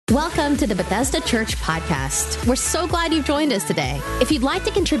Welcome to the Bethesda Church Podcast. We're so glad you've joined us today. If you'd like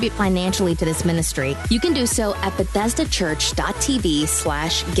to contribute financially to this ministry, you can do so at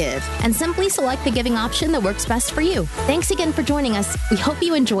BethesdaChurch.tv/give and simply select the giving option that works best for you. Thanks again for joining us. We hope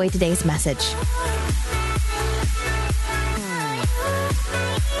you enjoy today's message.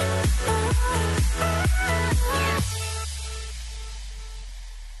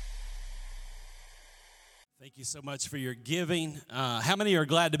 Thank you so much for your giving. How many are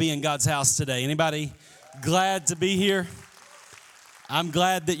glad to be in God's house today? Anybody glad to be here? I'm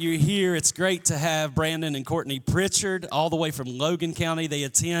glad that you're here. It's great to have Brandon and Courtney Pritchard all the way from Logan County. They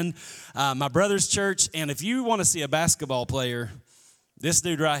attend my brother's church, and if you want to see a basketball player, this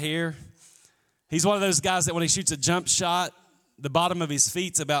dude right here, he's one of those guys that when he shoots a jump shot, the bottom of his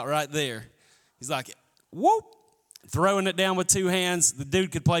feet's about right there. He's like, whoop. Throwing it down with two hands. The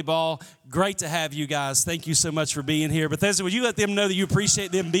dude could play ball. Great to have you guys. Thank you so much for being here. Bethesda, would you let them know that you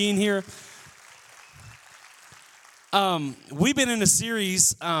appreciate them being here? We've been in a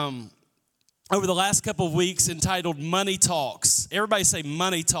series over the last couple of weeks entitled Money Talks. Everybody say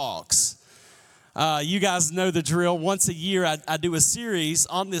Money Talks. You guys know the drill. Once a year, I do a series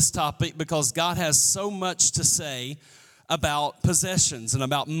on this topic because God has so much to say about possessions and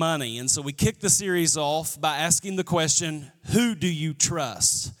about money. And so we kicked the series off by asking the question, who do you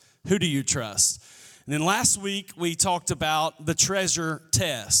trust? Who do you trust? And then last week we talked about the treasure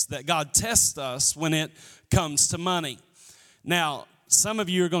test, that God tests us when it comes to money. Now, some of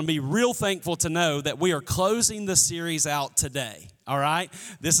you are going to be real thankful to know that we are closing the series out today. All right?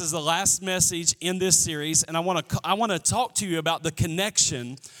 This is the last message in this series, and I want to talk to you about the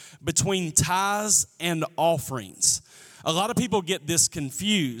connection between tithes and offerings. A lot of people get this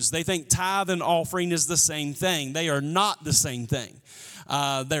confused. They think tithe and offering is the same thing. They are not the same thing.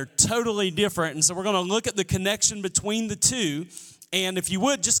 They're totally different. And so we're going to look at the connection between the two. And if you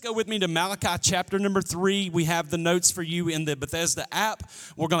would, just go with me to Malachi chapter number 3. We have the notes for you in the Bethesda app.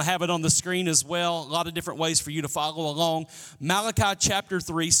 We're going to have it on the screen as well. A lot of different ways for you to follow along. Malachi chapter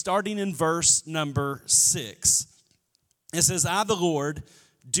 3, starting in verse number 6. It says, I, the Lord,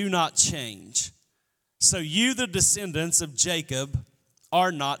 do not change. So you, the descendants of Jacob,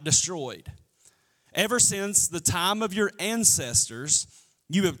 are not destroyed. Ever since the time of your ancestors,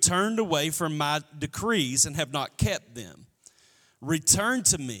 you have turned away from my decrees and have not kept them. Return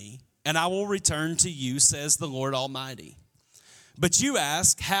to me, and I will return to you, says the Lord Almighty. But you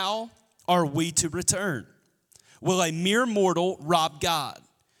ask, how are we to return? Will a mere mortal rob God?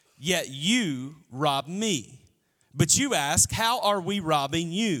 Yet you rob me. But you ask, how are we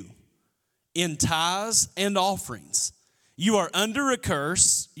robbing you? In tithes and offerings. You are under a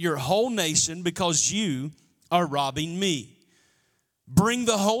curse, your whole nation, because you are robbing me. Bring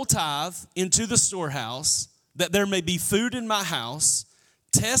the whole tithe into the storehouse, that there may be food in my house.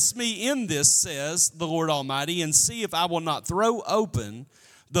 Test me in this, says the Lord Almighty, and see if I will not throw open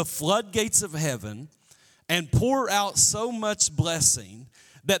the floodgates of heaven and pour out so much blessing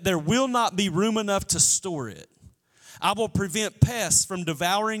that there will not be room enough to store it. I will prevent pests from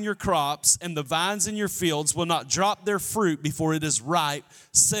devouring your crops, and the vines in your fields will not drop their fruit before it is ripe,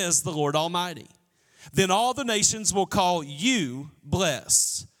 says the Lord Almighty. Then all the nations will call you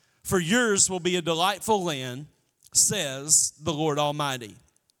blessed, for yours will be a delightful land, says the Lord Almighty.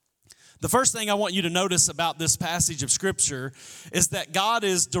 The first thing I want you to notice about this passage of Scripture is that God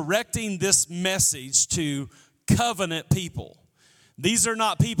is directing this message to covenant people. These are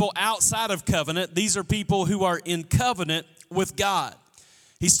not people outside of covenant. These are people who are in covenant with God.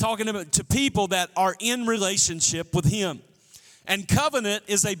 He's talking to people that are in relationship with Him. And covenant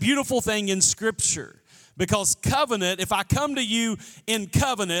is a beautiful thing in Scripture. Because covenant, if I come to you in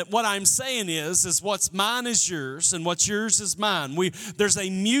covenant, what I'm saying is what's mine is yours and what's yours is mine. There's a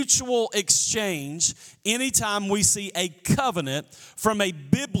mutual exchange anytime we see a covenant from a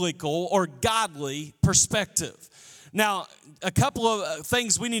biblical or godly perspective. Now, a couple of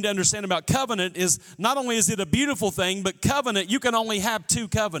things we need to understand about covenant is not only is it a beautiful thing, but covenant, you can only have two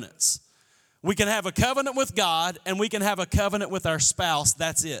covenants. We can have a covenant with God and we can have a covenant with our spouse.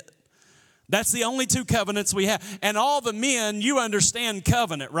 That's it. That's the only two covenants we have. And all the men, you understand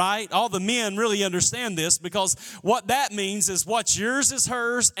covenant, right? All the men really understand this because what that means is what's yours is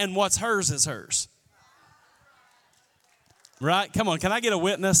hers and what's hers is hers. Right? Come on, can I get a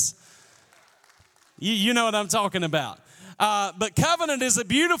witness? You know what I'm talking about. But covenant is a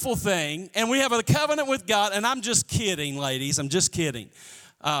beautiful thing, and we have a covenant with God, and I'm just kidding, ladies. I'm just kidding.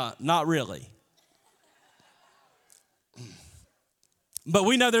 Not really. But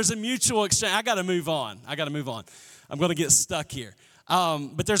we know there's a mutual exchange. I got to move on. I'm going to get stuck here.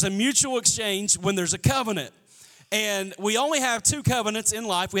 But there's a mutual exchange when there's a covenant. And we only have two covenants in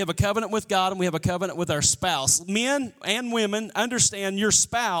life. We have a covenant with God and we have a covenant with our spouse. Men and women, understand your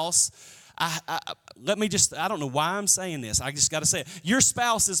spouse. I don't know why I'm saying this. I just got to say it. Your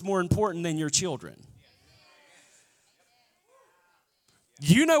spouse is more important than your children.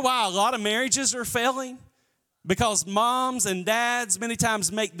 You know why a lot of marriages are failing? Because moms and dads many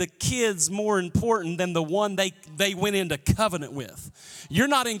times make the kids more important than the one they went into covenant with. You're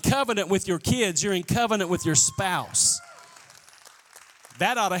not in covenant with your kids, you're in covenant with your spouse.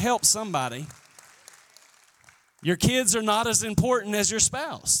 That ought to help somebody. Your kids are not as important as your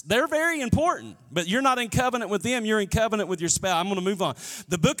spouse. They're very important, but you're not in covenant with them, you're in covenant with your spouse. I'm going to move on.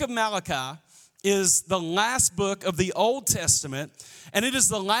 The book of Malachi is the last book of the Old Testament, and it is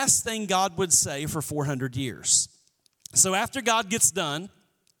the last thing God would say for 400 years. So after God gets done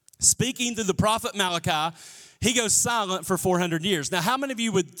speaking through the prophet Malachi, he goes silent for 400 years. Now, how many of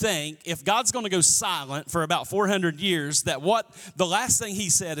you would think if God's going to go silent for about 400 years that what the last thing he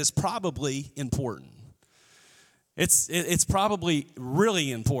said is probably important? It's probably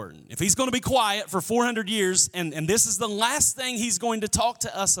really important. If he's going to be quiet for 400 years and this is the last thing he's going to talk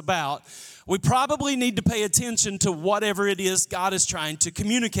to us about, we probably need to pay attention to whatever it is God is trying to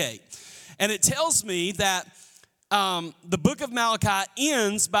communicate. And it tells me that the book of Malachi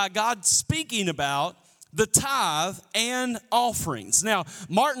ends by God speaking about the tithe and offerings. Now,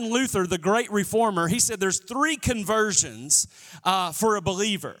 Martin Luther, the great reformer, he said there's three conversions for a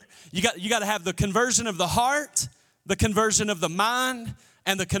believer. You got to have the conversion of the heart, the conversion of the mind,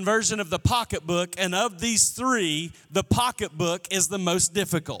 and the conversion of the pocketbook. And of these three, the pocketbook is the most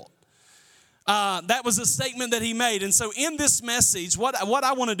difficult. That was a statement that he made. And so in this message, what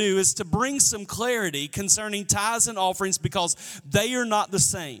I want to do is to bring some clarity concerning tithes and offerings because they are not the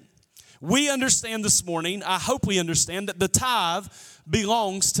same. We understand this morning, I hope we understand, that the tithe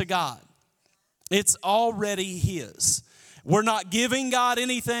belongs to God. It's already his. We're not giving God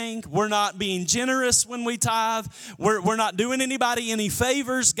anything. We're not being generous when we tithe. We're not doing anybody any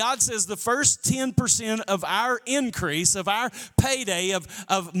favors. God says the first 10% of our increase, of our payday,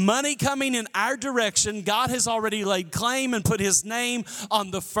 of money coming in our direction, God has already laid claim and put his name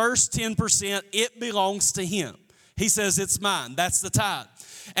on the first 10%. It belongs to him. He says it's mine. That's the tithe.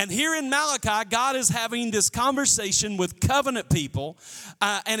 And here in Malachi, God is having this conversation with covenant people.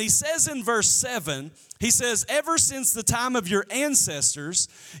 And he says in verse 7, he says, ever since the time of your ancestors,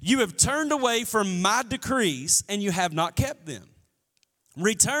 you have turned away from my decrees and you have not kept them.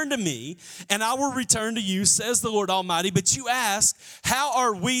 Return to me and I will return to you, says the Lord Almighty. But you ask, how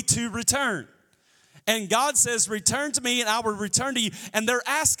are we to return? And God says, return to me and I will return to you. And they're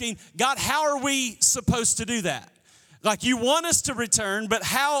asking, God, how are we supposed to do that? Like you want us to return, but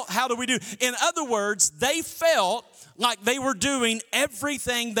how do we do? In other words, they felt like they were doing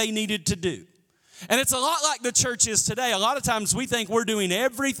everything they needed to do. And it's a lot like the church is today. A lot of times we think we're doing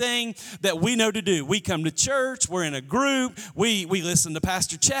everything that we know to do. We come to church, we're in a group, we listen to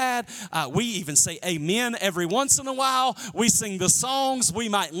Pastor Chad, we even say amen every once in a while. We sing the songs, we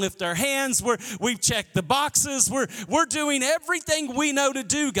might lift our hands, we've checked the boxes, we're doing everything we know to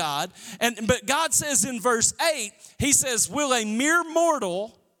do, God. But God says in verse 8, he says, will a mere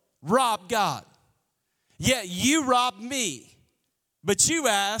mortal rob God? Yet you rob me. But you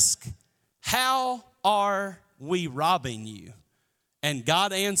ask, how are we robbing you? And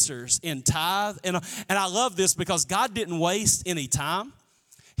God answers in tithe. And I love this because God didn't waste any time.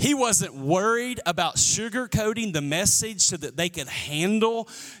 He wasn't worried about sugarcoating the message so that they could handle,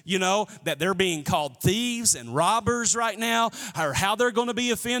 that they're being called thieves and robbers right now, or how they're going to be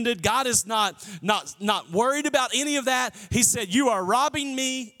offended. God is not worried about any of that. He said, you are robbing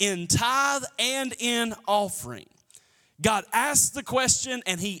me in tithe and in offering. God asks the question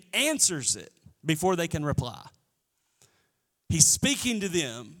and he answers it before they can reply. He's speaking to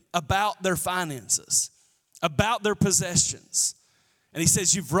them about their finances, about their possessions. And he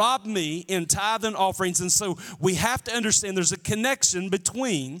says, you've robbed me in tithe and offerings. And so we have to understand there's a connection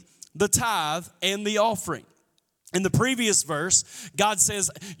between the tithe and the offering. In the previous verse, God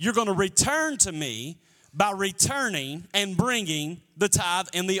says, you're going to return to me by returning and bringing the tithe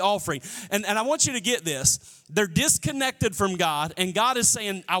and the offering. And I want you to get this. They're disconnected from God, and God is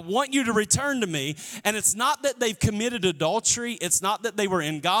saying, I want you to return to me. And it's not that they've committed adultery. It's not that they were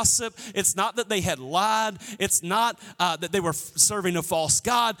in gossip. It's not that they had lied. It's not that they were serving a false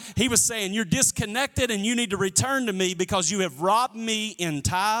God. He was saying, you're disconnected, and you need to return to me because you have robbed me in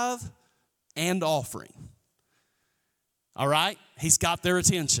tithe and offering. All right? He's got their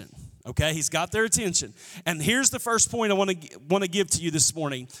attention. Okay, he's got their attention. And here's the first point I want to give to you this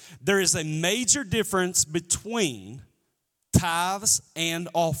morning. There is a major difference between tithes and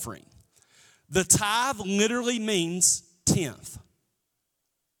offering. The tithe literally means tenth.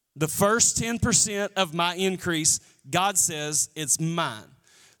 The first 10% of my increase, God says it's mine.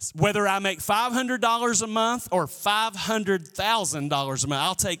 Whether I make $500 a month or $500,000 a month,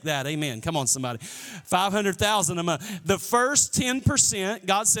 I'll take that. Amen. Come on, somebody. $500,000 a month. The first 10%,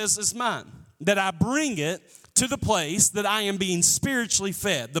 God says, is mine. That I bring it to the place that I am being spiritually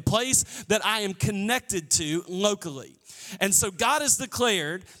fed, the place that I am connected to locally. And so God has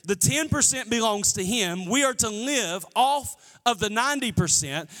declared the 10% belongs to Him. We are to live off of the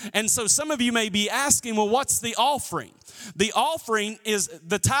 90%. And so some of you may be asking, well, what's the offering? The offering is,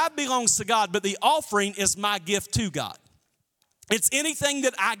 the tithe belongs to God, but the offering is my gift to God. It's anything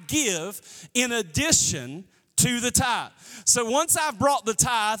that I give in addition to the tithe. So once I've brought the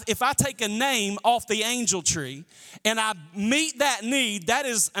tithe, if I take a name off the angel tree and I meet that need, that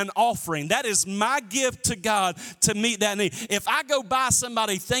is an offering. That is my gift to God to meet that need. If I go buy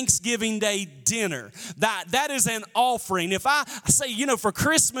somebody Thanksgiving Day dinner, that is an offering. If I say, for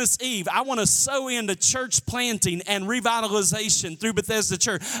Christmas Eve, I want to sow into church planting and revitalization through Bethesda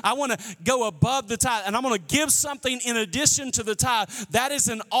Church. I want to go above the tithe and I'm going to give something in addition to the tithe. That is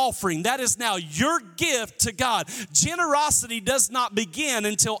an offering. That is now your gift to God. Generosity does not begin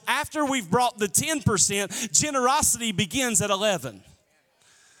until after we've brought the 10%. Generosity begins at 11.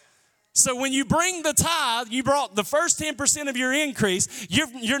 So when you bring the tithe, you brought the first 10% of your increase,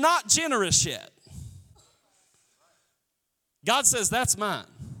 you're not generous yet. God says, that's mine.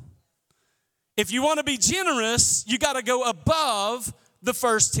 If you want to be generous, you got to go above the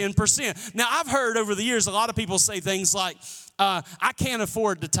first 10%. Now, I've heard over the years a lot of people say things like, I can't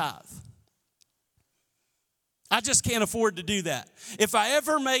afford to tithe. I just can't afford to do that. If I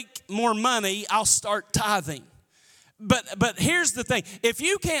ever make more money, I'll start tithing. But here's the thing: if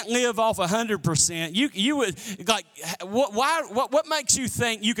you can't live off 100%, you would like what makes you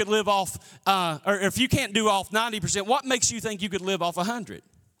think you could live off? Or if you can't do off 90%, what makes you think you could live off 100?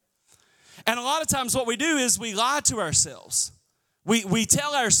 And a lot of times, what we do is we lie to ourselves. We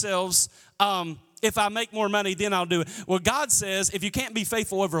tell ourselves, if I make more money, then I'll do it. Well, God says, if you can't be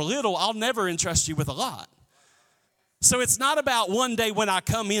faithful over a little, I'll never entrust you with a lot. So it's not about one day when I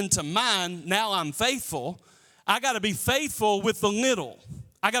come into mine, now I'm faithful. I got to be faithful with the little.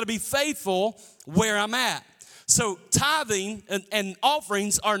 I got to be faithful where I'm at. So tithing and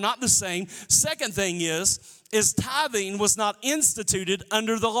offerings are not the same. Second thing is tithing was not instituted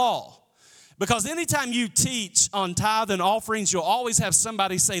under the law. Because anytime you teach on tithe and offerings, you'll always have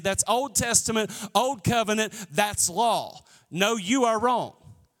somebody say, that's Old Testament, Old Covenant, that's law. No, you are wrong.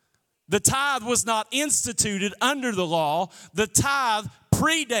 The tithe was not instituted under the law. The tithe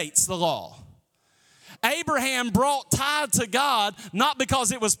predates the law. Abraham brought tithe to God not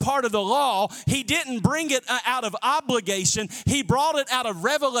because it was part of the law. He didn't bring it out of obligation. He brought it out of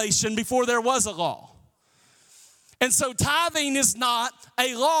revelation before there was a law. And so tithing is not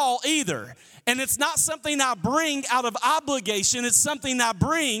a law either. And it's not something I bring out of obligation. It's something I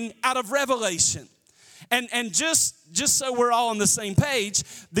bring out of revelation. And just so we're all on the same page,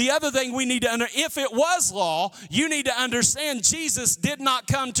 the other thing we need to if it was law, you need to understand Jesus did not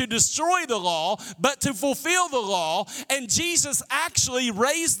come to destroy the law, but to fulfill the law. And Jesus actually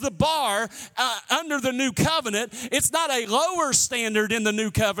raised the bar under the new covenant. It's not a lower standard in the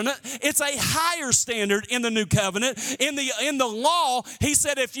new covenant. It's a higher standard in the new covenant. In the law, he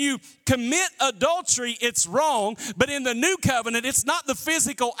said if you commit adultery, it's wrong. But in the new covenant, it's not the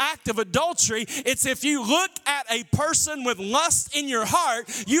physical act of adultery. It's if you look at a person with lust in your heart,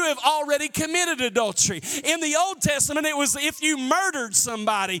 you have already committed adultery. In the Old Testament, it was if you murdered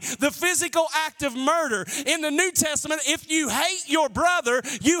somebody, the physical act of murder. In the New Testament, if you hate your brother,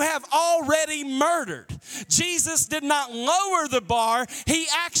 you have already murdered. Jesus did not lower the bar. He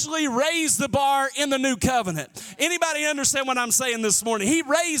actually raised the bar in the new covenant. Anybody understand what I'm saying this morning? He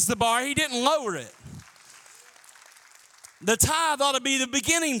raised the bar. He didn't lower it. The tithe ought to be the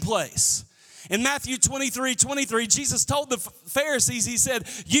beginning place. In Matthew 23:23, Jesus told the Pharisees, he said,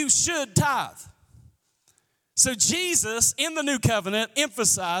 you should tithe. So Jesus, in the new covenant,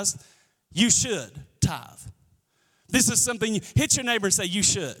 emphasized, you should tithe. This is something, hit your neighbor and say, you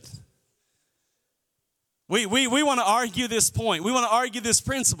should. We want to argue this point. We want to argue this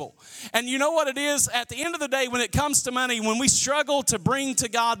principle. And you know what it is? At the end of the day, when it comes to money, when we struggle to bring to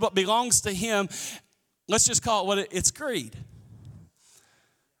God what belongs to Him, let's just call it what it's greed.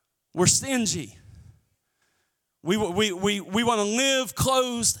 We're stingy. We want to live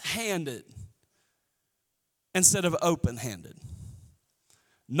closed-handed instead of open-handed.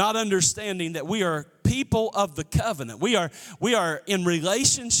 Not understanding that we are people of the covenant. We are in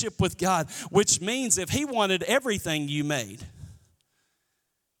relationship with God, which means if He wanted everything you made,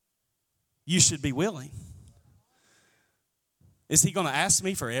 you should be willing. Is he going to ask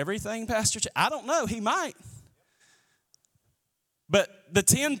me for everything, Pastor Ch? I don't know. He might. But the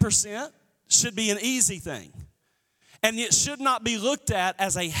 10% should be an easy thing. And it should not be looked at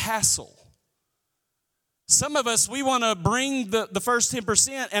as a hassle. Some of us, we want to bring the first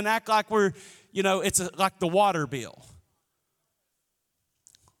 10% and act like we're, it's like the water bill.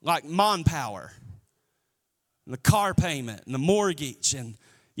 Like manpower, and the car payment, and the mortgage, and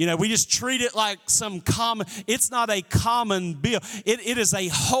we just treat it like some common. It's not a common bill. It is a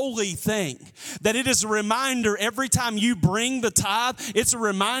holy thing. That it is a reminder every time you bring the tithe, it's a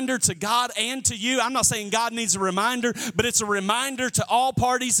reminder to God and to you. I'm not saying God needs a reminder, but it's a reminder to all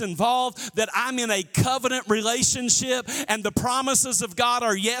parties involved that I'm in a covenant relationship and the promises of God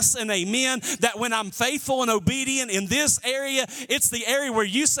are yes and amen. That when I'm faithful and obedient in this area, it's the area where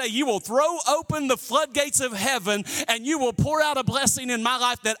you say you will throw open the floodgates of heaven and you will pour out a blessing in my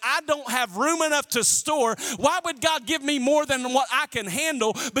life that I don't have room enough to store. Why would God give me more than what I can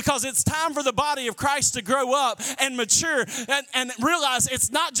handle? Because it's time for the body of Christ to grow up and mature and realize it's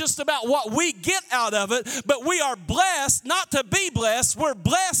not just about what we get out of it, but we are blessed not to be blessed. We're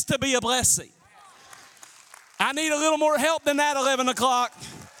blessed to be a blessing. I need a little more help than that, 11 o'clock.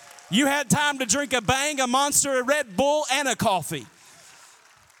 You had time to drink a Bang, a Monster, a Red Bull, and a coffee.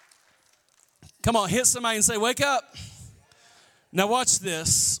 Come on, hit somebody and say, wake up. Now watch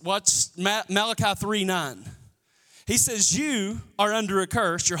this. Watch Malachi 3:9. He says, you are under a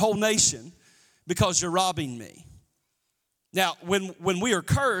curse, your whole nation, because you're robbing me. Now, when we are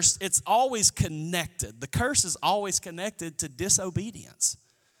cursed, it's always connected. The curse is always connected to disobedience.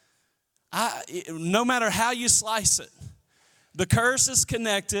 No matter how you slice it, the curse is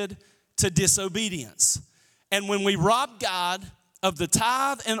connected to disobedience. And when we rob God of the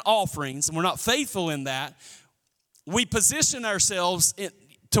tithe and offerings, and we're not faithful in that, we position ourselves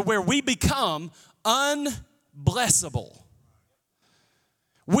to where we become unblessable.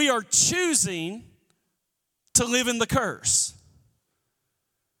 We are choosing to live in the curse.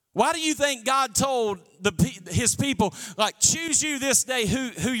 Why do you think God told his people, like, choose you this day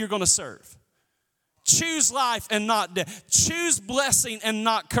who you're going to serve? Choose life and not death. Choose blessing and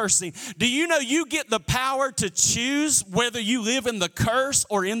not cursing. Do you know you get the power to choose whether you live in the curse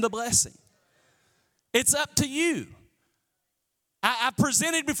or in the blessing? It's up to you. I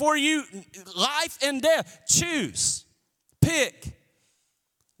presented before you life and death. Choose. Pick.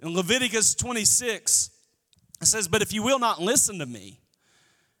 In Leviticus 26, it says, but if you will not listen to me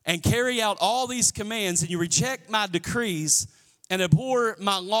and carry out all these commands, and you reject my decrees and abhor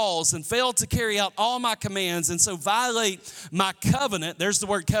my laws and fail to carry out all my commands and so violate my covenant, there's the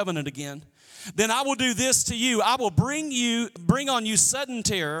word covenant again, then I will do this to you. I will bring on you sudden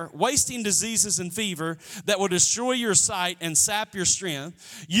terror, wasting diseases and fever that will destroy your sight and sap your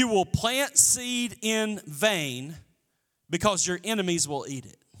strength. You will plant seed in vain because your enemies will eat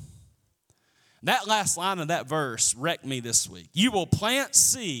it. That last line of that verse wrecked me this week. You will plant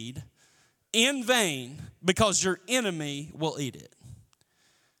seed in vain because your enemy will eat it.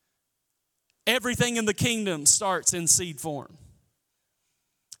 Everything in the kingdom starts in seed form.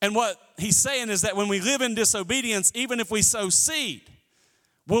 And what he's saying is that when we live in disobedience, even if we sow seed,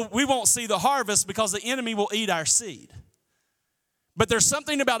 we won't see the harvest because the enemy will eat our seed. But there's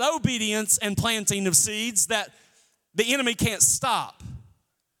something about obedience and planting of seeds that the enemy can't stop.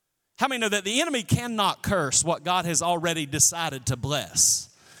 How many know that the enemy cannot curse what God has already decided to bless?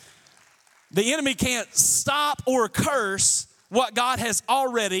 The enemy can't stop or curse what God has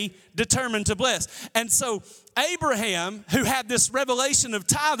already determined to bless. And so Abraham, who had this revelation of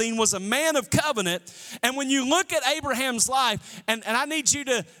tithing, was a man of covenant. And when you look at Abraham's life, and I need you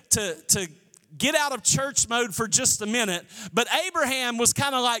to get out of church mode for just a minute, but Abraham was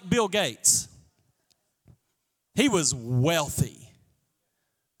kind of like Bill Gates. He was wealthy.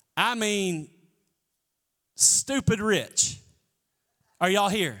 I mean, stupid rich. Are y'all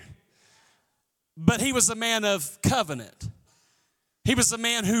here? But he was a man of covenant. He was a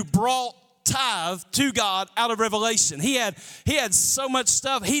man who brought tithe to God out of revelation. He had so much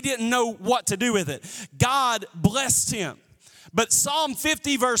stuff, he didn't know what to do with it. God blessed him. But Psalm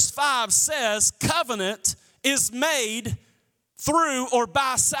 50 verse 5 says, covenant is made through or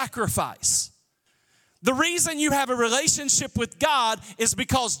by sacrifice. The reason you have a relationship with God is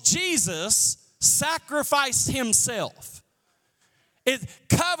because Jesus sacrificed himself.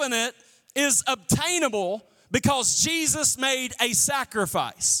 Covenant is obtainable because Jesus made a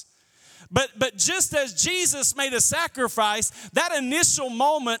sacrifice. But just as Jesus made a sacrifice, that initial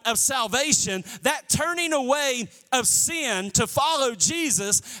moment of salvation, that turning away of sin to follow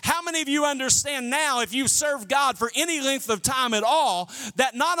Jesus, how many of you understand now, if you've served God for any length of time at all,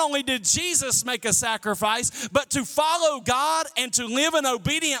 that not only did Jesus make a sacrifice, but to follow God and to live an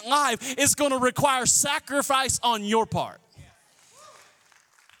obedient life is going to require sacrifice on your part.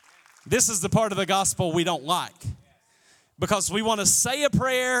 This is the part of the gospel we don't like. Because we want to say a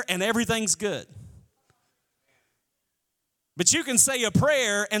prayer and everything's good. But you can say a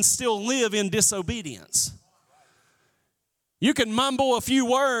prayer and still live in disobedience. You can mumble a few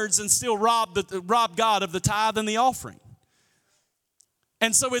words and still rob God of the tithe and the offering.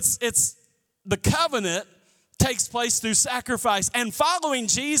 And so it's the covenant takes place through sacrifice. And following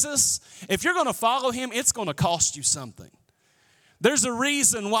Jesus, if you're going to follow him, it's going to cost you something. There's a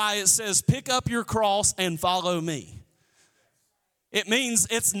reason why it says, pick up your cross and follow me. It means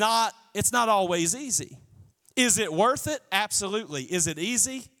it's not always easy. Is it worth it? Absolutely. Is it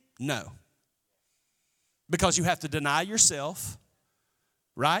easy? No. Because you have to deny yourself,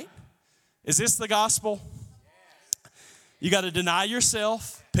 right? Is this the gospel? You got to deny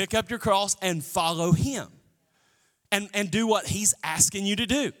yourself, pick up your cross, and follow him. And do what he's asking you to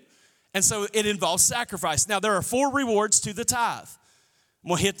do. And so it involves sacrifice. Now, there are 4 rewards to the tithe.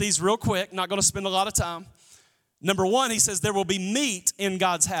 We'll hit these real quick. Not going to spend a lot of time. Number 1, he says there will be meat in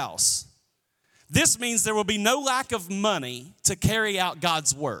God's house. This means there will be no lack of money to carry out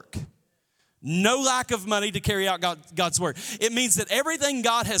God's work. No lack of money to carry out God's work. It means that everything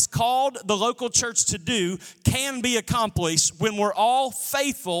God has called the local church to do can be accomplished when we're all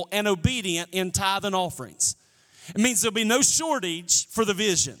faithful and obedient in tithe and offerings. It means there'll be no shortage for the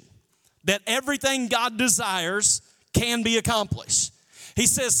vision. That everything God desires can be accomplished. He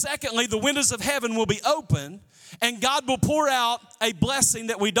says, secondly, the windows of heaven will be open and God will pour out a blessing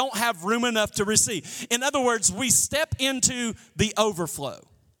that we don't have room enough to receive. In other words, we step into the overflow.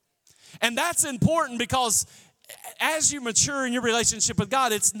 And that's important because as you mature in your relationship with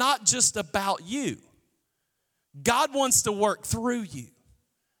God, it's not just about you. God wants to work through you.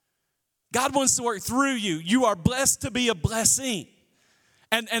 God wants to work through you. You are blessed to be a blessing.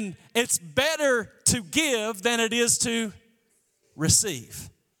 And it's better to give than it is to receive.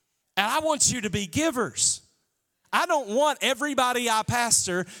 And I want you to be givers. I don't want everybody I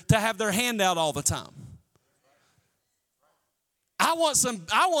pastor to have their hand out all the time. I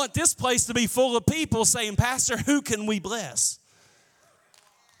want this place to be full of people saying, Pastor, who can we bless?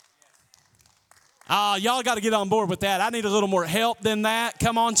 Y'all got to get on board with that. I need a little more help than that.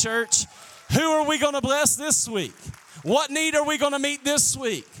 Come on, church. Who are we going to bless this week? What need are we going to meet this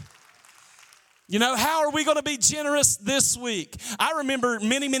week? You know, how are we going to be generous this week? I remember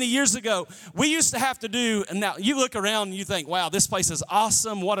many, many years ago, we used to have to do, and now you look around and you think, wow, this place is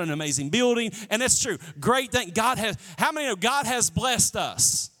awesome. What an amazing building. And that's true. Great thing. How many know God has blessed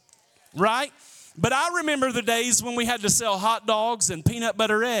us? Right? But I remember the days when we had to sell hot dogs and peanut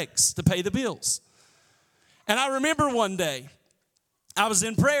butter eggs to pay the bills. And I remember one day, I was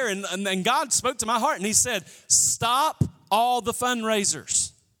in prayer and God spoke to my heart and he said, stop all the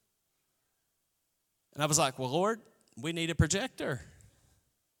fundraisers. And I was like, well, Lord, we need a projector.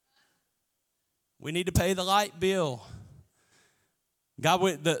 We need to pay the light bill.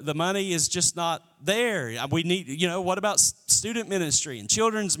 God, the money is just not there. We need, what about student ministry and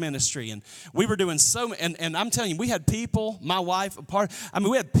children's ministry? And we were doing and I'm telling you, we had people, my wife,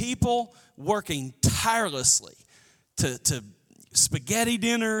 we had people working tirelessly to spaghetti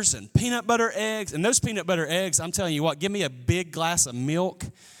dinners and peanut butter eggs. And those peanut butter eggs, I'm telling you what, give me a big glass of milk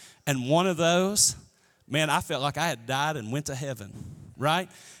and one of those. Man, I felt like I had died and went to heaven, right?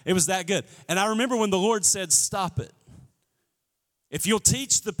 It was that good. And I remember when the Lord said, stop it. If you'll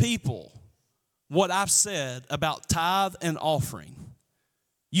teach the people what I've said about tithe and offering,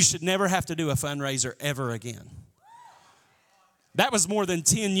 you should never have to do a fundraiser ever again. That was more than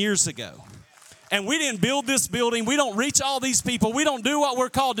 10 years ago. And we didn't build this building. We don't reach all these people. We don't do what we're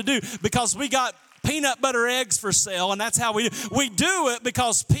called to do because we got peanut butter eggs for sale, and that's how we do. We do it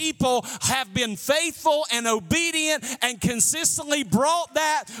because people have been faithful and obedient and consistently brought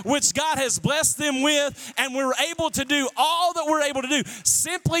that which God has blessed them with, and we're able to do all that we're able to do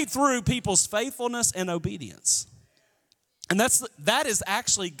simply through people's faithfulness and obedience. And that is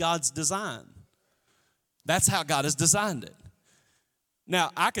actually God's design. That's how God has designed it. Now,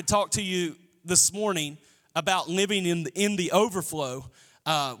 I could talk to you this morning about living in the overflow.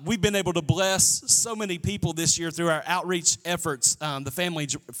 We've been able to bless so many people this year through our outreach efforts, the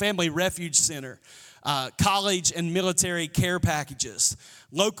Family Refuge Center. college and military care packages,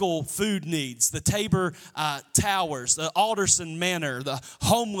 local food needs, the Tabor Towers, the Alderson Manor, the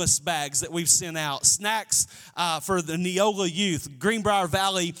homeless bags that we've sent out, snacks for the Neola youth, Greenbrier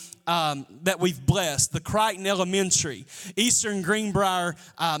Valley that we've blessed, the Crichton Elementary, Eastern Greenbrier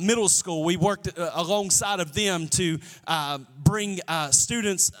Middle School. We worked alongside of them to bring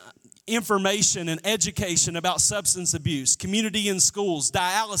students information and education about substance abuse, community in schools,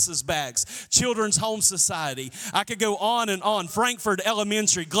 dialysis bags, Children's Home Society. I could go on and on. Frankfurt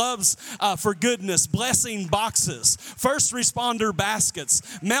Elementary, Gloves for Goodness, blessing boxes, first responder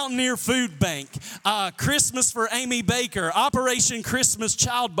baskets, Mountaineer Food Bank, Christmas for Amy Baker, Operation Christmas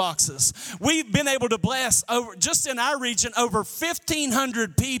Child Boxes. We've been able to bless, just in our region, over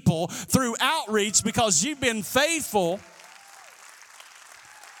 1,500 people through outreach because you've been faithful.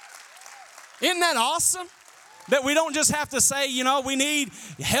 Isn't that awesome? That we don't just have to say, we need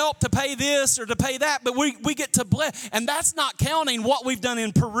help to pay this or to pay that, but we get to bless. And that's not counting what we've done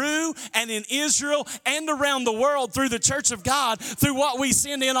in Peru and in Israel and around the world through the Church of God, through what we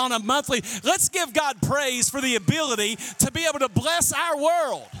send in on a monthly. Let's give God praise for the ability to be able to bless our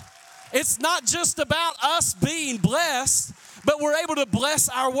world. It's not just about us being blessed, but we're able to bless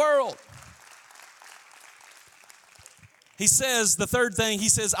our world. He says, the third thing, he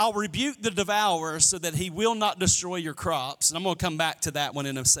says, I'll rebuke the devourer so that he will not destroy your crops. And I'm going to come back to that one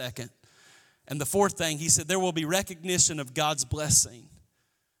in a second. And the fourth thing, he said, there will be recognition of God's blessing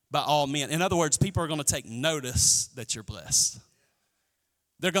by all men. In other words, people are going to take notice that you're blessed.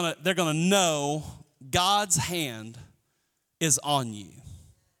 They're going to know God's hand is on you.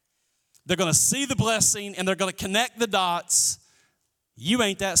 They're going to see the blessing and they're going to connect the dots. You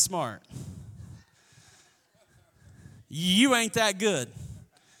ain't that smart. You ain't that good.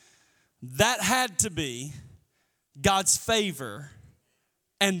 That had to be God's favor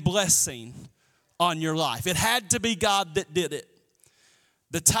and blessing on your life. It had to be God that did it.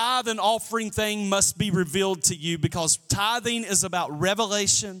 The tithe and offering thing must be revealed to you because tithing is about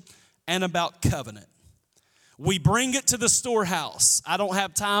revelation and about covenant. We bring it to the storehouse. I don't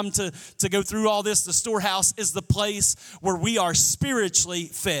have time to go through all this. The storehouse is the place where we are spiritually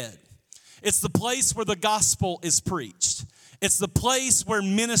fed. It's the place where the gospel is preached. It's the place where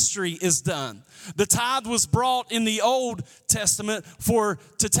ministry is done. The tithe was brought in the Old Testament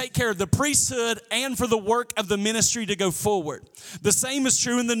to take care of the priesthood and for the work of the ministry to go forward. The same is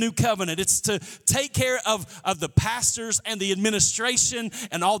true in the New Covenant. It's to take care of the pastors and the administration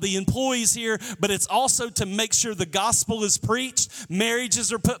and all the employees here, but it's also to make sure the gospel is preached,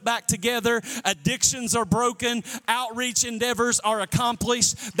 marriages are put back together, addictions are broken, outreach endeavors are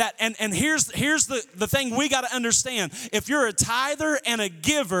accomplished. And here's the thing we got to understand. If you're a tither and a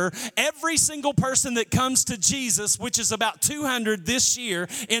giver, every single person that comes to Jesus, which is about 200 this year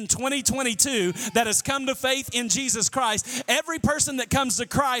in 2022, that has come to faith in Jesus Christ, every person that comes to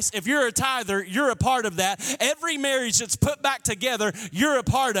Christ, if you're a tither, you're a part of that. Every marriage that's put back together, you're a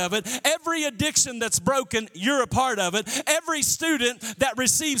part of it. Every addiction that's broken, you're a part of it. Every student that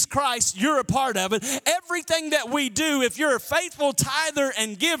receives Christ, you're a part of it. Everything that we do, if you're a faithful tither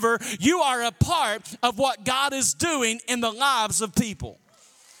and giver, you are a part of what God is doing in the lives of people.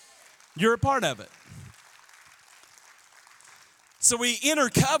 You're a part of it. So we enter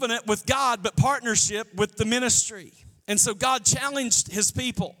covenant with God, but partnership with the ministry. And so God challenged his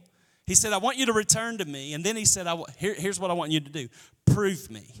people. He said, I want you to return to me. And then he said, here's what I want you to do. Prove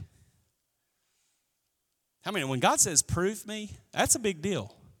me. I mean, when God says prove me, that's a big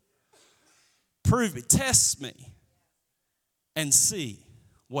deal. Prove me. Test me. And see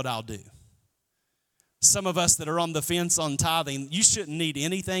what I'll do. Some of us that are on the fence on tithing, you shouldn't need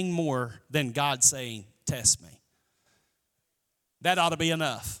anything more than God saying, test me. That ought to be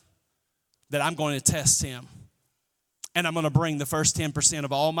enough, that I'm going to test him. And I'm going to bring the first 10%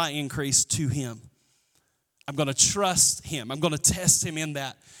 of all my increase to him. I'm going to trust him. I'm going to test him in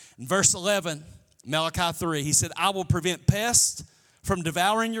that. In verse 11, Malachi 3, he said, I will prevent pests from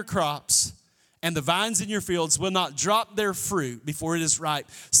devouring your crops, and the vines in your fields will not drop their fruit before it is ripe,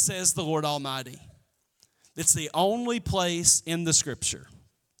 says the Lord Almighty. It's the only place in the scripture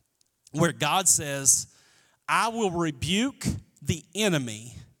where God says, I will rebuke the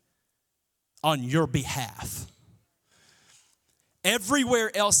enemy on your behalf.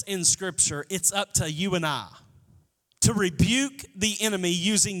 Everywhere else in scripture, it's up to you and I to rebuke the enemy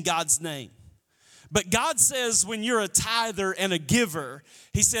using God's name. But God says when you're a tither and a giver,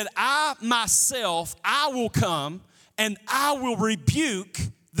 he said, I myself, I will come and I will rebuke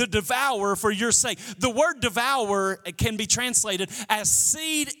the devourer for your sake. The word devourer can be translated as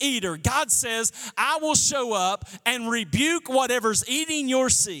seed eater. God says, I will show up and rebuke whatever's eating your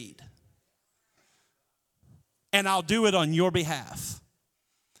seed. and I'll do it on your behalf.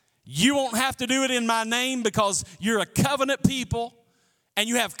 You won't have to do it in my name because you're a covenant people and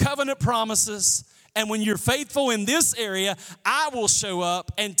you have covenant promises. And when you're faithful in this area, I will show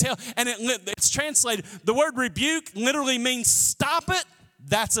up and tell. And it's translated, the word rebuke literally means stop it,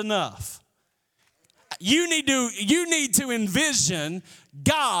 that's enough. You need to envision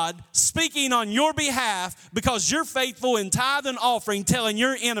God speaking on your behalf because you're faithful in tithe and offering, telling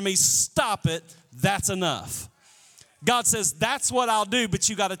your enemies, stop it, that's enough. God says, that's what I'll do, but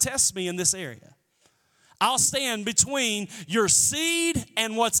you got to test me in this area. I'll stand between your seed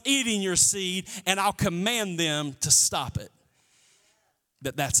and what's eating your seed, and I'll command them to stop it.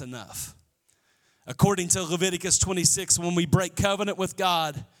 That's enough. According to Leviticus 26, when we break covenant with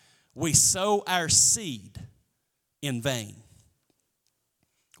God, we sow our seed in vain.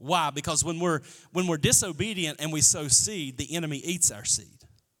 Why? Because when we're disobedient and we sow seed, the enemy eats our seed.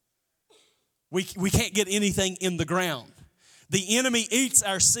 We can't get anything in the ground. The enemy eats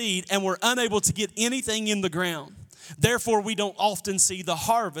our seed and we're unable to get anything in the ground. Therefore, we don't often see the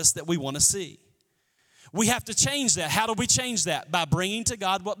harvest that we want to see. We have to change that. How do we change that? By bringing to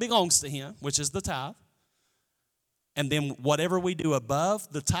God what belongs to him, which is the tithe. And then whatever we do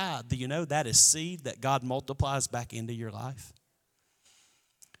above the tithe, do you know that is seed that God multiplies back into your life?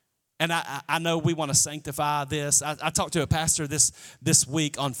 And I know we want to sanctify this. I talked to a pastor this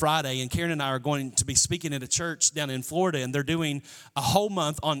week on Friday, and Karen and I are going to be speaking at a church down in Florida, and they're doing a whole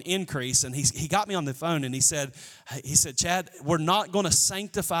month on increase. And he got me on the phone, and he said, Chad, we're not going to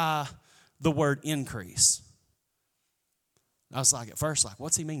sanctify the word increase. I was like, at first,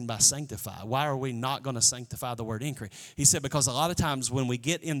 what's he mean by sanctify? Why are we not going to sanctify the word increase? He said, because a lot of times when we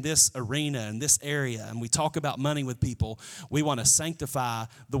get in this arena, in this area, and we talk about money with people, we want to sanctify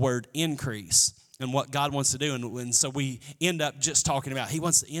the word increase and what God wants to do. And so we end up just talking about, he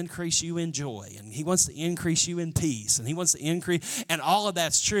wants to increase you in joy, and he wants to increase you in peace, and he wants to increase, and all of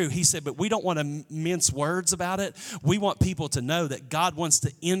that's true. He said, but we don't want to mince words about it. We want people to know that God wants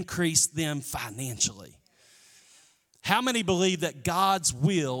to increase them financially. How many believe that God's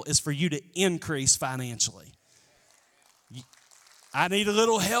will is for you to increase financially? I need a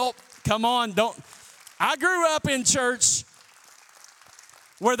little help. Come on, I grew up in church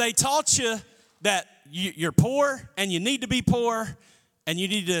where they taught you that you're poor and you need to be poor and you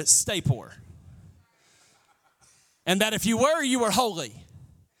need to stay poor. And that if you were holy.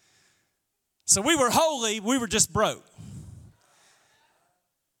 So we were holy, we were just broke.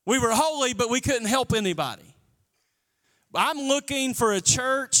 We were holy, but we couldn't help anybody. I'm looking for a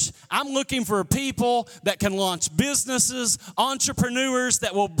church. I'm looking for people that can launch businesses, entrepreneurs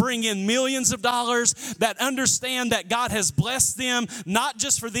that will bring in millions of dollars, that understand that God has blessed them, not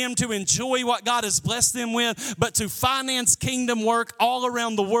just for them to enjoy what God has blessed them with, but to finance kingdom work all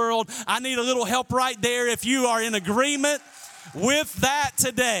around the world. I need a little help right there if you are in agreement with that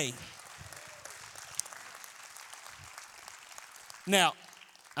today. Now,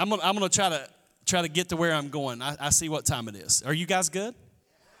 I'm gonna try to get to where I'm going. I see what time it is. Are you guys good?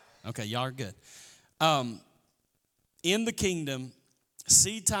 Okay, y'all are good. In the kingdom,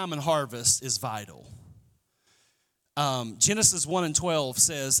 seed time and harvest is vital. Genesis 1:12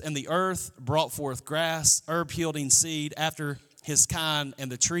 says, and the earth brought forth grass, herb yielding seed after his kind,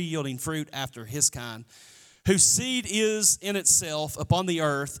 and the tree yielding fruit after his kind, whose seed is in itself upon the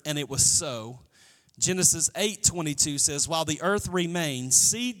earth, and it was so. Genesis 8:22 says, while the earth remains,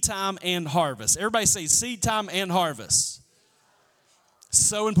 seed time and harvest. Everybody say seed time and harvest.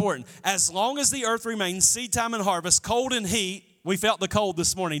 So important. As long as the earth remains, seed time and harvest, cold and heat. We felt the cold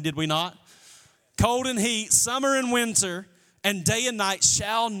this morning, did we not? Cold and heat, summer and winter, and day and night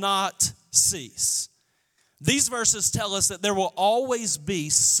shall not cease. These verses tell us that there will always be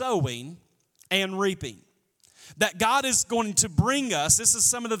sowing and reaping. That God is going to bring us, this is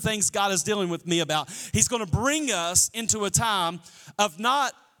some of the things God is dealing with me about. He's going to bring us into a time of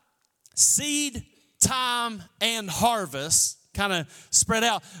not seed, time, and harvest, kind of spread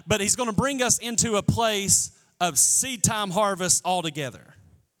out, but he's going to bring us into a place of seed, time, harvest all together.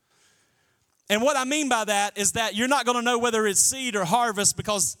 And what I mean by that is that you're not going to know whether it's seed or harvest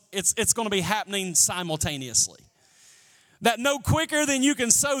because it's going to be happening simultaneously. That no quicker than you can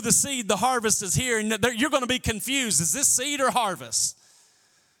sow the seed, the harvest is here, and you're going to be confused. Is this seed or harvest?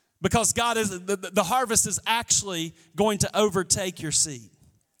 Because God is the harvest is actually going to overtake your seed.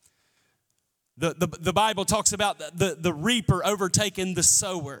 The Bible talks about the reaper overtaking the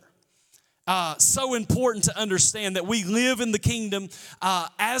sower. So important to understand that we live in the kingdom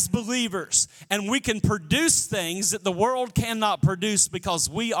as believers, and we can produce things that the world cannot produce because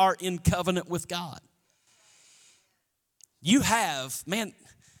we are in covenant with God. You have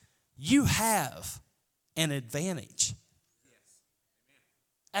an advantage.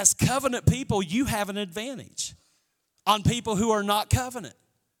 As covenant people, you have an advantage on people who are not covenant,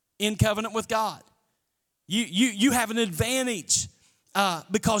 in covenant with God. You have an advantage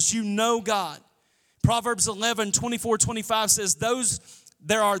because you know God. Proverbs 11, 24, 25 says,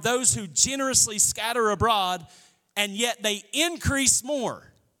 there are those who generously scatter abroad, and yet they increase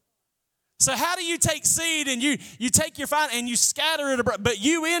more. So how do you take seed and you take your fine and you scatter it abroad, but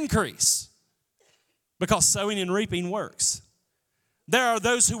you increase? Because sowing and reaping works. There are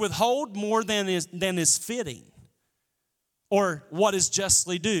those who withhold more than is fitting or what is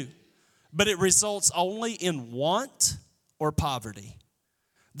justly due, but it results only in want or poverty.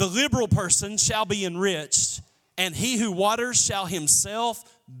 The liberal person shall be enriched, and he who waters shall himself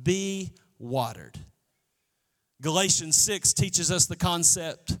be watered. Galatians 6 teaches us the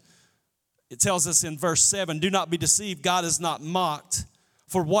concept. It tells us in verse 7, do not be deceived, God is not mocked.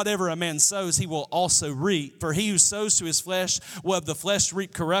 For whatever a man sows, he will also reap. For he who sows to his flesh will of the flesh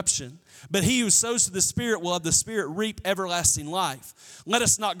reap corruption. But he who sows to the Spirit will of the Spirit reap everlasting life. Let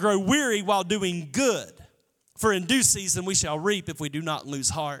us not grow weary while doing good. For in due season we shall reap if we do not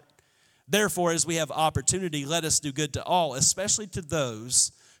lose heart. Therefore, as we have opportunity, let us do good to all, especially to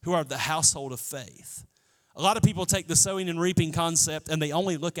those who are of the household of faith. A lot of people take the sowing and reaping concept and they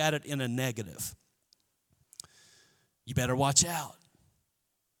only look at it in a negative. You better watch out.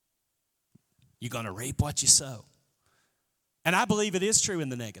 You're going to reap what you sow. And I believe it is true in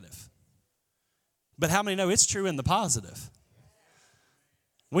the negative. But how many know it's true in the positive?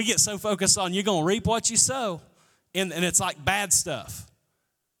 We get so focused on you're going to reap what you sow, and it's like bad stuff.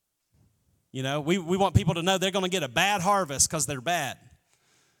 You know, we want people to know they're going to get a bad harvest because they're bad.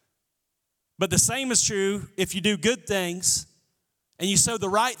 But the same is true if you do good things and you sow the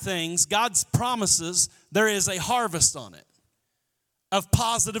right things. God's promises, there is a harvest on it of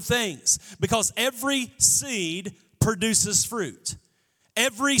positive things, because every seed produces fruit.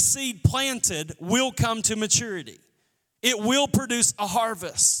 Every seed planted will come to maturity. It will produce a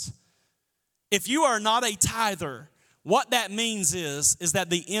harvest. If you are not a tither, what that means is that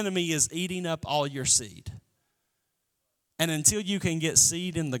the enemy is eating up all your seed. And until you can get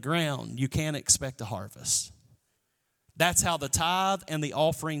seed in the ground, you can't expect a harvest. That's how the tithe and the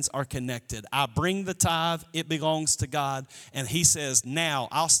offerings are connected. I bring the tithe, it belongs to God, and he says, now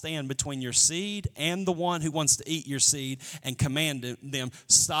I'll stand between your seed and the one who wants to eat your seed and command them,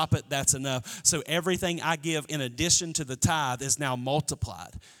 stop it, that's enough. So everything I give in addition to the tithe is now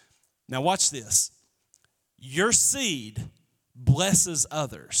multiplied. Now watch this. Your seed blesses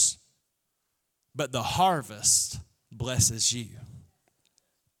others, but the harvest blesses you.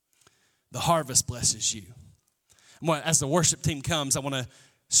 The harvest blesses you. As the worship team comes, I want to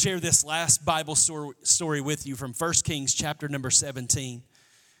share this last Bible story with you from 1 Kings chapter number 17.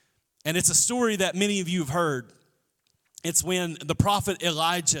 And it's a story that many of you have heard. It's when the prophet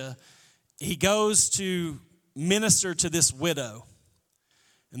Elijah, he goes to minister to this widow.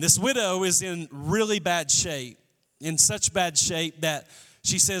 And this widow is in really bad shape, in such bad shape that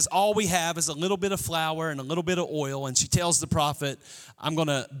she says, all we have is a little bit of flour and a little bit of oil. And she tells the prophet, I'm going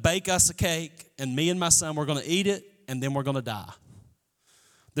to bake us a cake, and me and my son, we're going to eat it, and then we're going to die.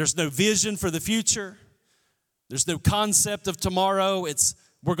 There's no vision for the future. There's no concept of tomorrow.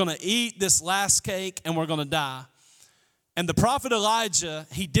 We're going to eat this last cake, and we're going to die. And the prophet Elijah,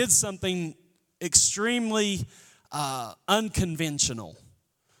 he did something extremely unconventional.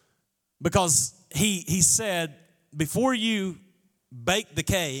 Because he said, before you bake the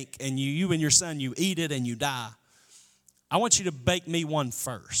cake and you and your son, you eat it and you die, I want you to bake me one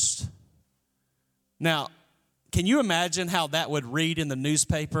first. Now, can you imagine how that would read in the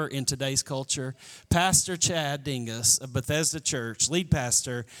newspaper in today's culture? Pastor Chad Dingess of Bethesda Church, lead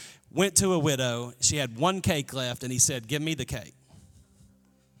pastor, went to a widow. She had one cake left, and he said, give me the cake.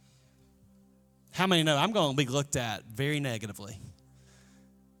 How many know I'm going to be looked at very negatively?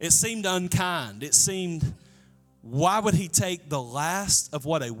 It seemed unkind. It seemed, why would he take the last of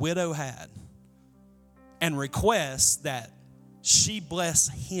what a widow had and request that she bless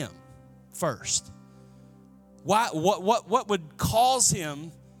him first? Why? What would cause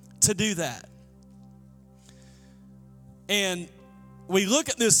him to do that? And we look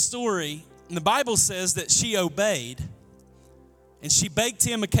at this story, and the Bible says that she obeyed, and she baked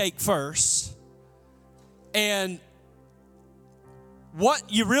him a cake first. And what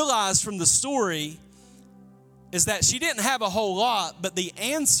you realize from the story is that she didn't have a whole lot, but the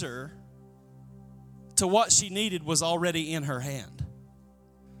answer to what she needed was already in her hand.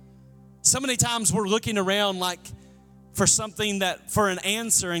 So many times we're looking around like for something for an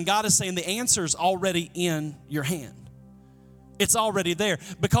answer, and God is saying the answer is already in your hand. It's already there,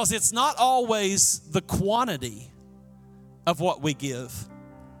 because it's not always the quantity of what we give.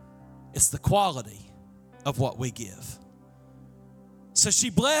 It's the quality of what we give. So she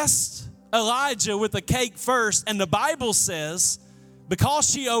blessed Elijah with a cake first, and the Bible says, because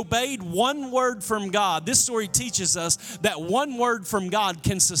she obeyed one word from God, this story teaches us that one word from God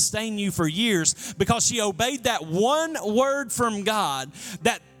can sustain you for years. Because she obeyed that one word from God,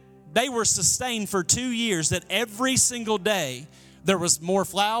 that they were sustained for 2 years, that every single day there was more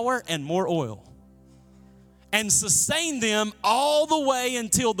flour and more oil. And sustained them all the way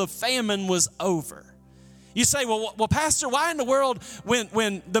until the famine was over. You say, well, Pastor, why in the world,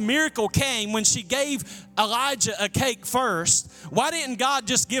 when the miracle came, when she gave Elijah a cake first, why didn't God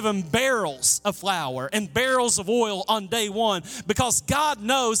just give him barrels of flour and barrels of oil on day one? Because God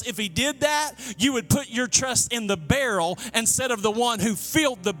knows if he did that, you would put your trust in the barrel instead of the one who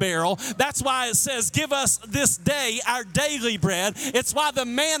filled the barrel. That's why it says, give us this day our daily bread. It's why the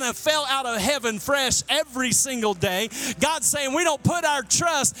manna fell out of heaven fresh every single day. God's saying we don't put our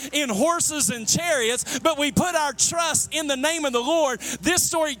trust in horses and chariots, but we put our trust in the name of the Lord. This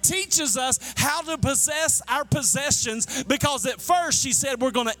story teaches us how to possess our possessions, because at first she said we're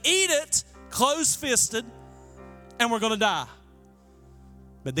going to eat it closed-fisted and we're going to die.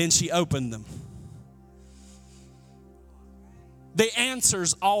 But then she opened them. The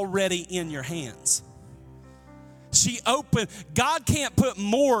answer's already in your hands. She opened. God can't put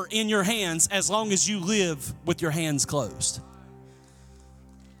more in your hands as long as you live with your hands closed.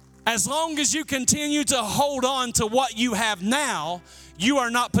 As long as you continue to hold on to what you have now, you are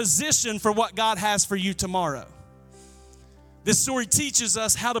not positioned for what God has for you tomorrow. This story teaches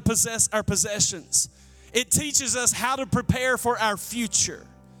us how to possess our possessions. It teaches us how to prepare for our future.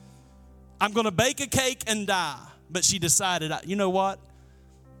 I'm going to bake a cake and die. But she decided, you know what?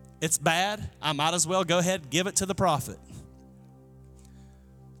 It's bad. I might as well go ahead and give it to the prophet.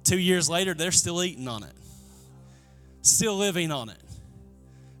 2 years later, they're still eating on it. Still living on it.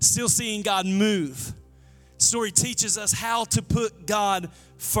 Still seeing God move. Story teaches us how to put God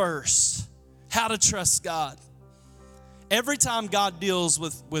first, how to trust God. Every time God deals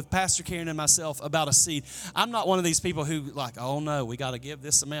with Pastor Karen and myself about a seed, I'm not one of these people who like, oh no, we got to give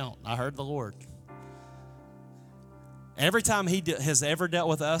this amount. I heard the Lord. Every time he has ever dealt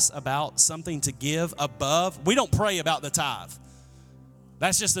with us about something to give above, we don't pray about the tithe.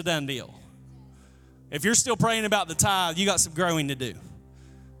 That's just a done deal. If you're still praying about the tithe, you got some growing to do.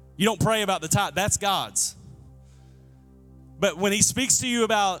 You don't pray about the tithe. That's God's. But when he speaks to you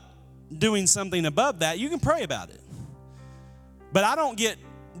about doing something above that, you can pray about it. But I don't get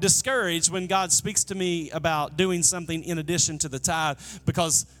discouraged when God speaks to me about doing something in addition to the tithe,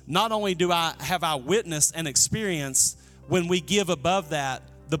 because not only have I witnessed and experienced when we give above that,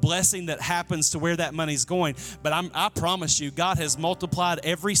 the blessing that happens to where that money's going. But I promise you, God has multiplied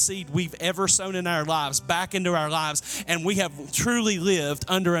every seed we've ever sown in our lives back into our lives, and we have truly lived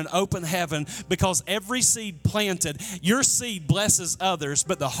under an open heaven, because every seed planted, your seed blesses others,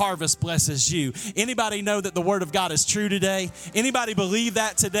 but the harvest blesses you. Anybody know that the Word of God is true today? Anybody believe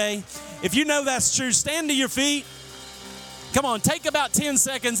that today? If you know that's true, stand to your feet. Come on, take about 10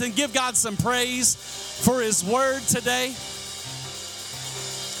 seconds and give God some praise for His Word today.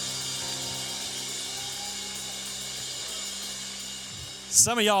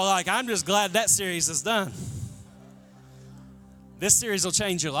 Some of y'all are like, I'm just glad that series is done. This series will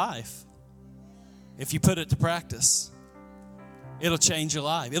change your life if you put it to practice. It'll change your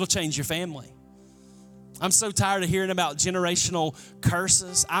life. It'll change your family. I'm so tired of hearing about generational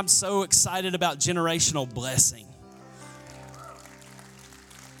curses. I'm so excited about generational blessing.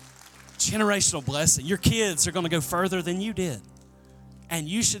 Generational blessing. Your kids are going to go further than you did. And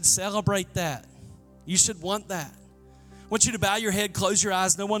you should celebrate that. You should want that. I want you to bow your head, close your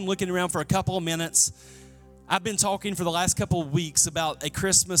eyes, no one looking around for a couple of minutes. I've been talking for the last couple of weeks about a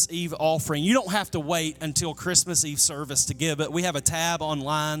Christmas Eve offering. You don't have to wait until Christmas Eve service to give it. We have a tab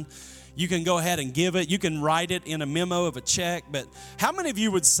online. You can go ahead and give it. You can write it in a memo of a check. But how many of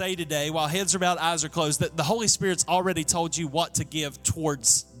you would say today, while heads are bowed, eyes are closed, that the Holy Spirit's already told you what to give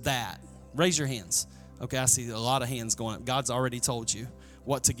towards that? Raise your hands. Okay, I see a lot of hands going up. God's already told you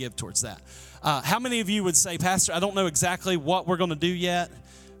what to give towards that. How many of you would say, Pastor, I don't know exactly what we're going to do yet,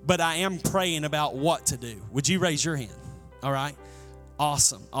 but I am praying about what to do? Would you raise your hand? All right.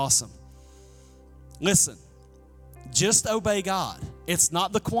 Awesome. Listen, just obey God. It's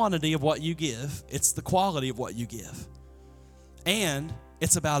not the quantity of what you give. It's the quality of what you give. And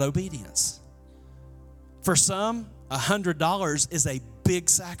it's about obedience. For some, $100 is a big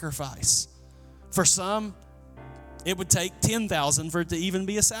sacrifice. For some, it would take $10,000 for it to even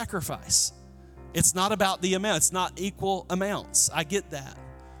be a sacrifice. It's not about the amount. It's not equal amounts. I get that.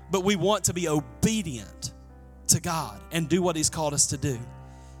 But we want to be obedient to God and do what He's called us to do.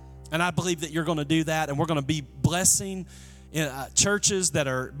 And I believe that you're going to do that, and we're going to be blessing churches that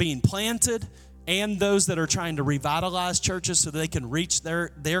are being planted and those that are trying to revitalize churches so that they can reach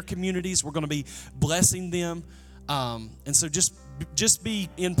their communities. We're going to be blessing them. And so just be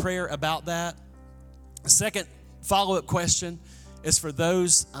in prayer about that. The second follow-up question is for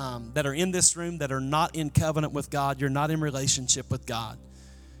those that are in this room that are not in covenant with God. You're not in relationship with God.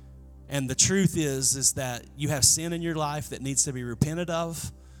 And the truth is that you have sin in your life that needs to be repented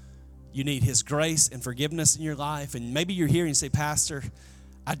of. You need His grace and forgiveness in your life. And maybe you're here and you say, Pastor,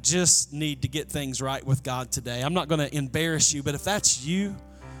 I just need to get things right with God today. I'm not going to embarrass you, but if that's you,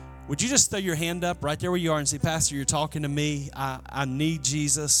 would you just throw your hand up right there where you are and say, Pastor, you're talking to me. I need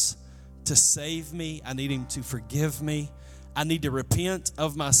Jesus to save me. I need Him to forgive me. I need to repent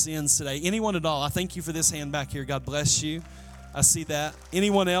of my sins today. Anyone at all? I thank you for this hand back here. God bless you. I see that.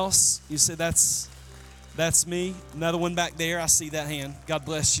 Anyone else? You say, that's me. Another one back there. I see that hand. God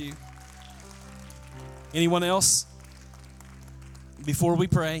bless you. Anyone else? Before we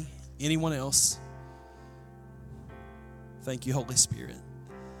pray, anyone else? Thank you, Holy Spirit.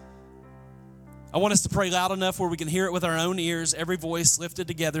 I want us to pray loud enough where we can hear it with our own ears, every voice lifted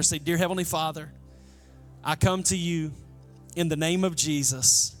together. Say, Dear Heavenly Father, I come to you in the name of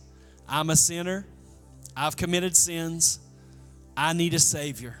Jesus. I'm a sinner. I've committed sins. I need a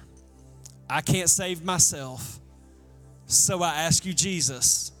Savior. I can't save myself. So I ask you,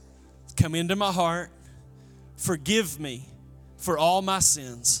 Jesus, come into my heart. Forgive me for all my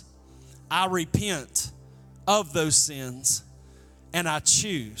sins. I repent of those sins, and I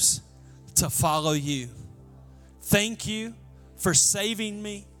choose to follow you. Thank you for saving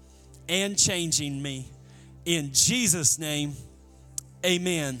me and changing me. In Jesus' name,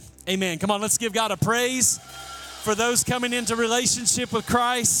 amen. Amen. Come on, let's give God a praise for those coming into relationship with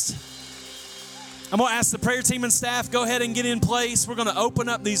Christ. I'm going to ask the prayer team and staff, go ahead and get in place. We're going to open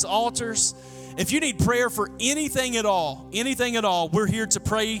up these altars. If you need prayer for anything at all, we're here to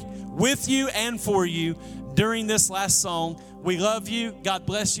pray with you and for you during this last song. We love you. God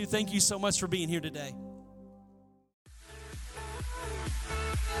bless you. Thank you so much for being here today.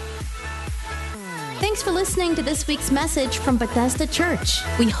 Thanks for listening to this week's message from Bethesda Church.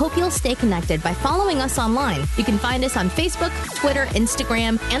 We hope you'll stay connected by following us online. You can find us on Facebook, Twitter,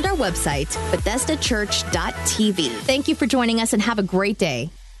 Instagram, and our website, BethesdaChurch.tv. Thank you for joining us and have a great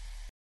day.